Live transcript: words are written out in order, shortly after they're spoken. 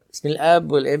بسم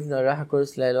الاب والابن والروح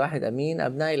القدس لا الواحد امين.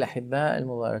 ابنائي الاحباء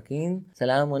المباركين،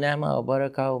 سلام ونعمه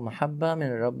وبركه ومحبه من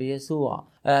الرب يسوع.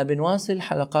 بنواصل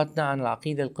حلقاتنا عن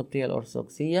العقيده القبطيه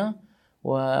الارثوذكسيه،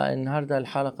 والنهارده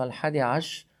الحلقه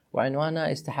 11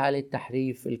 وعنوانها استحاله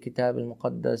تحريف الكتاب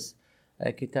المقدس،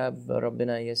 كتاب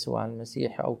ربنا يسوع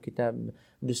المسيح او كتاب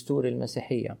دستور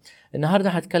المسيحيه. النهارده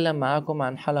هتكلم معاكم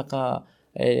عن حلقه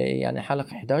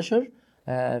حلقه 11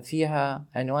 فيها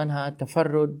عنوانها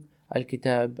تفرد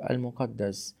الكتاب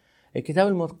المقدس. الكتاب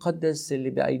المقدس اللي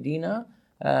بأيدينا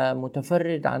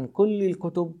متفرد عن كل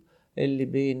الكتب اللي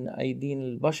بين أيدين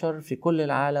البشر في كل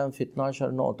العالم في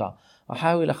 12 نقطة،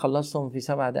 أحاول أخلصهم في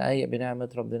 7 دقائق بنعمة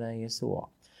ربنا يسوع.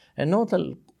 النقطة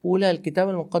الأولى: الكتاب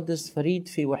المقدس فريد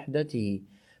في وحدته،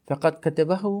 فقد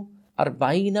كتبه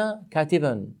 40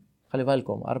 كاتبا. خلي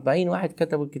بالكم 40 واحد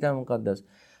كتبوا الكتاب المقدس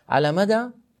على مدى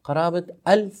قرابة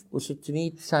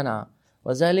 1600 سنة،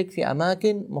 وذلك في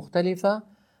أماكن مختلفة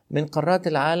من قارات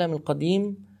العالم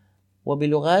القديم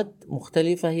وبلغات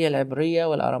مختلفة هي العبرية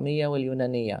والأرامية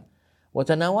واليونانية.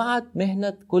 وتنوعت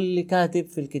مهنة كل كاتب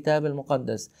في الكتاب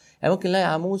المقدس، يعني ممكن نلاقي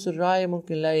عاموس الراعي،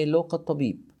 ممكن نلاقي لوقا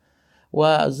الطبيب،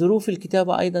 وظروف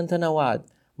الكتابة أيضا تنوعت.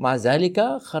 مع ذلك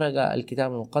خرج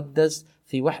الكتاب المقدس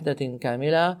في وحدة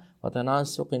كاملة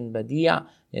وتناسق بديع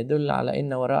يدل على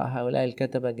أن وراء هؤلاء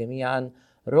الكتبة جميعا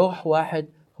روح واحد،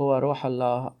 هو روح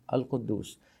الله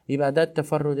القدوس. يبقى ده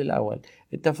التفرد الأول.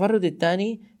 التفرد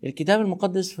الثاني: الكتاب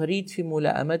المقدس فريد في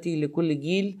ملائمته لكل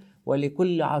جيل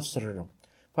ولكل عصر،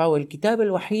 فهو الكتاب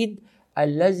الوحيد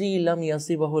الذي لم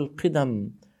يصبه القدم،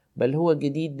 بل هو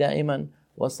جديد دائما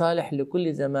وصالح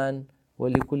لكل زمان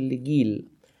ولكل جيل.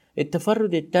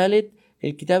 التفرد الثالث: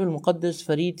 الكتاب المقدس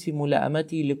فريد في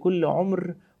ملائمته لكل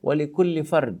عمر ولكل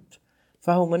فرد،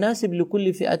 فهو مناسب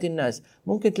لكل فئة الناس.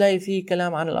 ممكن تلاقي فيه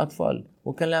كلام عن الأطفال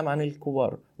وكلام عن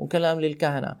الكبار وكلام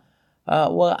للكهنة،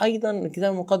 وأيضا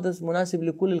الكتاب المقدس مناسب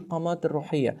لكل القامات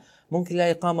الروحية. ممكن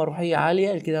تلاقي قامة روحية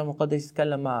عالية الكتاب المقدس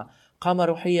يتكلم معها، قامة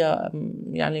روحية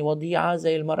يعني وضيعة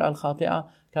زي المرأة الخاطئة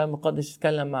الكتاب المقدس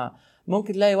يتكلم معها.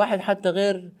 ممكن تلاقي واحد حتى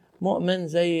غير مؤمن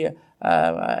زي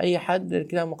أي حد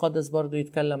الكتاب المقدس برضو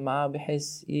يتكلم معاه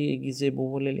بحيث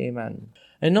يجذبه للإيمان.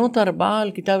 النقطة 4: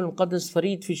 الكتاب المقدس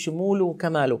فريد في شموله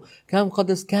وكماله. الكتاب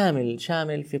المقدس كامل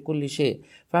شامل في كل شيء،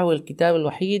 فهو الكتاب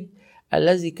الوحيد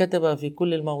الذي كتب في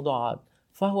كل الموضوعات،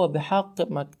 فهو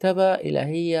بحق مكتبة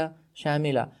إلهية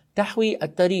شاملة تحوي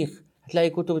التاريخ. هتلاقي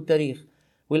كتب التاريخ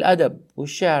والأدب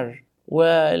والشعر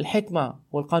والحكمة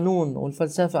والقانون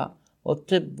والفلسفة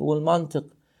والطب والمنطق،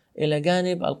 إلى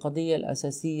جانب القضية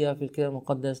الأساسية في الكتاب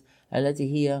المقدس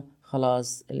التي هي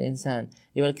خلاص الإنسان.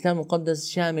 يبقى الكتاب المقدس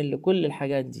شامل لكل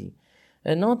الحاجات دي.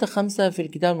 النقطة 5: في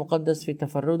الكتاب المقدس في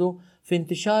تفرده في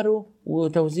انتشاره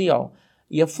وتوزيعه،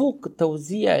 يفوق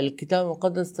توزيع الكتاب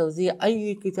المقدس توزيع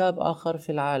أي كتاب آخر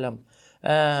في العالم.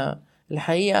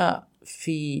 الحقيقة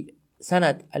في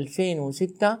سنة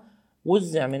 2006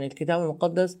 وزع من الكتاب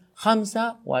المقدس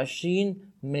 25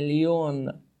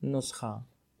 مليون نسخة.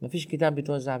 مفيش كتاب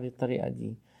بيتوزع بالطريقة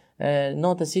دي.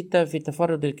 نقطة 6: في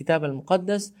تفرد الكتاب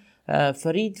المقدس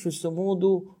فريد في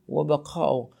صموده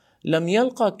وبقائه. لم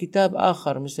يلقى كتاب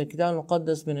آخر مثل الكتاب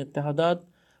المقدس من اضطهادات،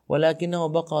 ولكنه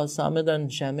بقى صامدا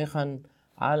شامخا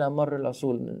على مر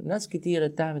العصور. ناس كتير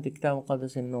اتهمت الكتاب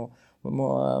المقدس انه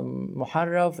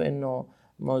محرف، انه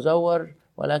مزور،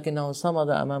 ولكنه صمد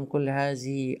امام كل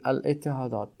هذه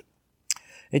الاضطهادات.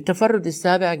 التفرد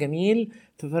السابع جميل: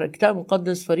 الكتاب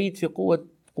المقدس فريد في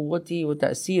قوته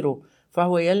وتأثيره،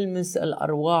 فهو يلمس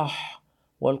الأرواح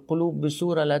والقلوب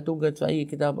بصورة لا توجد في أي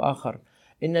كتاب آخر.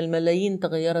 إن الملايين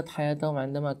تغيرت حياتهم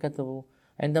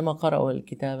عندما قرأوا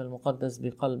الكتاب المقدس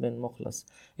بقلب مخلص.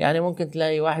 يعني ممكن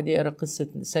تلاقي واحد يقرأ قصة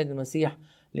السيد المسيح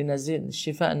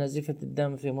لشفاء نزيفة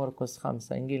الدم في مرقس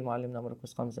 5، إنجيل معلمنا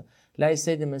مرقس 5، تلاقي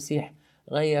السيد المسيح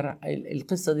غير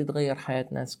القصة دي، تغير حياة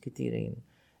ناس كتيرين.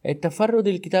 التفرد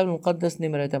الكتاب المقدس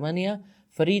نمرة 8: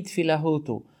 فريد في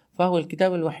لاهوته، فهو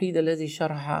الكتاب الوحيد الذي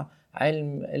شرح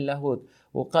علم اللاهوت،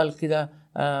 وقال كده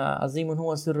عظيم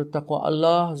هو سر التقوى،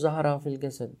 الله ظهر في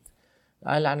الجسد.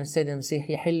 قال عن السيد المسيح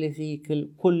يحل فيه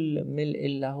كل ملء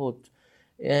اللاهوت.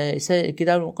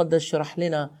 الكتاب المقدس شرح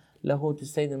لنا لاهوت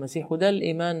السيد المسيح، وده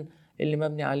الإيمان اللي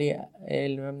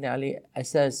مبني عليه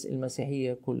أساس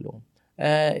المسيحية كله.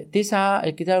 9: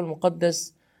 الكتاب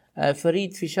المقدس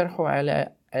فريد في شرحه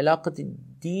على علاقة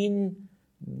الدين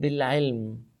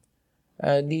بالعلم.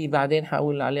 دي بعدين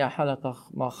هقول عليها حلقة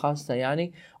خاصة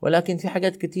يعني، ولكن في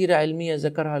حاجات كتيرة علمية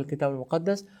ذكرها الكتاب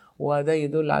المقدس، وده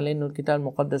يدل على أنه الكتاب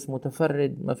المقدس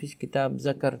متفرد. ما فيش كتاب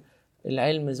ذكر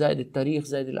العلم زائد التاريخ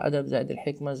زائد الأدب زائد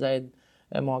الحكمة زائد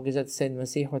معجزات السيد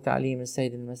المسيح وتعليم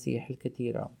السيد المسيح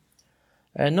الكثيرة.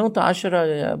 نقطة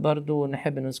 10 برضو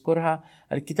نحب نذكرها.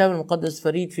 الكتاب المقدس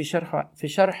فريد في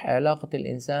شرح علاقة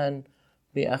الإنسان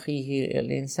بأخيه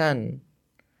الإنسان.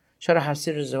 شرح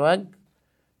سر الزواج،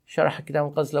 شرح الكتاب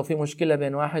المقدس لو في مشكلة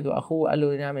بين واحد وأخوه قال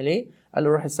له نعمل إيه؟ قال له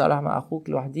روح اتصالح مع أخوك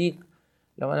لوحديك،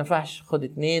 لو ما نفعش خد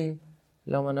 2،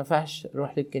 لو ما نفعش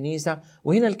روح للكنيسة.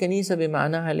 وهنا الكنيسة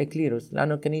بمعناها الإكليروس،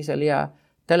 لأنه الكنيسة ليها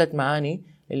 3 معاني،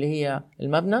 اللي هي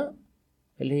المبنى،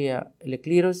 اللي هي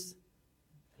الإكليروس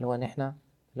اللي هو نحن،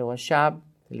 اللي هو الشعب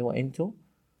اللي هو أنتو،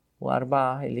 و4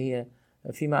 اللي هي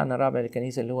في معنى رابع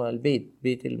للكنيسة اللي هو البيت،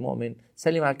 بيت المؤمن.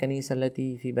 سلم على الكنيسة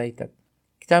التي في بيتك.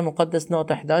 كتاب مقدس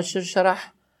نقطة 11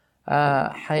 شرح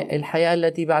الحياة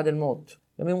التي بعد الموت.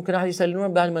 ممكن أحد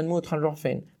يسألون بعد ما نموت هنروح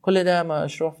فين؟ كل ده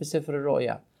مشروح في سفر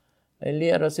الرؤيا. اللي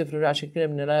يقرأ سفر الرؤيا عشان كده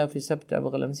بنلاقيه في سبت أبو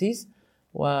غلمسيس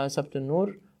وسبت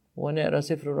النور، ونقرأ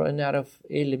سفر الرؤيا نعرف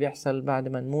إيه اللي بيحصل بعد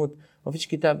ما نموت. مفيش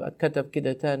كتاب كتب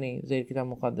كده تاني زي الكتاب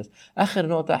المقدس. آخر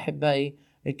نقطة أحبائي،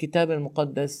 الكتاب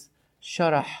المقدس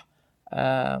شرح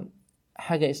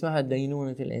حاجة اسمها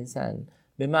دينونة الإنسان،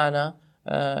 بمعنى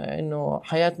إنه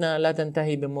حياتنا لا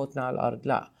تنتهي بموتنا على الأرض،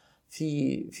 لا،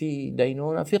 في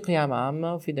دينونة، في قيامة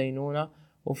عامة، وفي دينونة،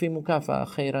 وفي مكافأة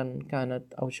خيرا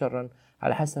كانت أو شرا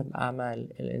على حسب أعمال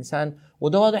الإنسان.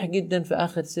 وده واضح جدا في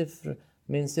آخر سفر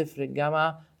من سفر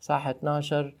الجامعة، صح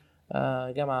 12.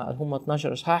 جامعة هم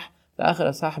 12 إصحاح، في آخر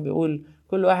إصحاح بيقول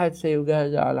كل واحد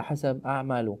سيجازى على حسب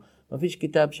أعماله. مفيش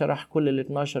كتاب شرح كل ال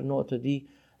 12 نقطة دي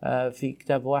في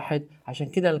كتاب واحد. عشان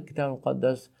كده الكتاب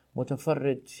المقدس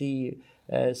متفرد في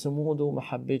صموده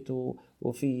ومحبته،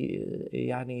 وفي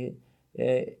يعني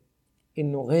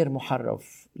انه غير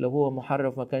محرف. لو هو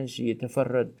محرف ما كانش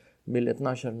يتفرد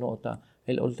بال12 نقطة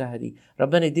اللي قلتها دي.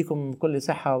 ربنا يديكم كل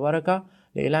صحة وبركة،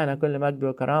 لإلهنا كل مجد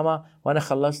وكرامة. وانا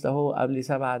خلصت اهو قبل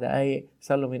 7 دقايق.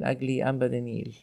 صلوا من اجلي انبا دانييل.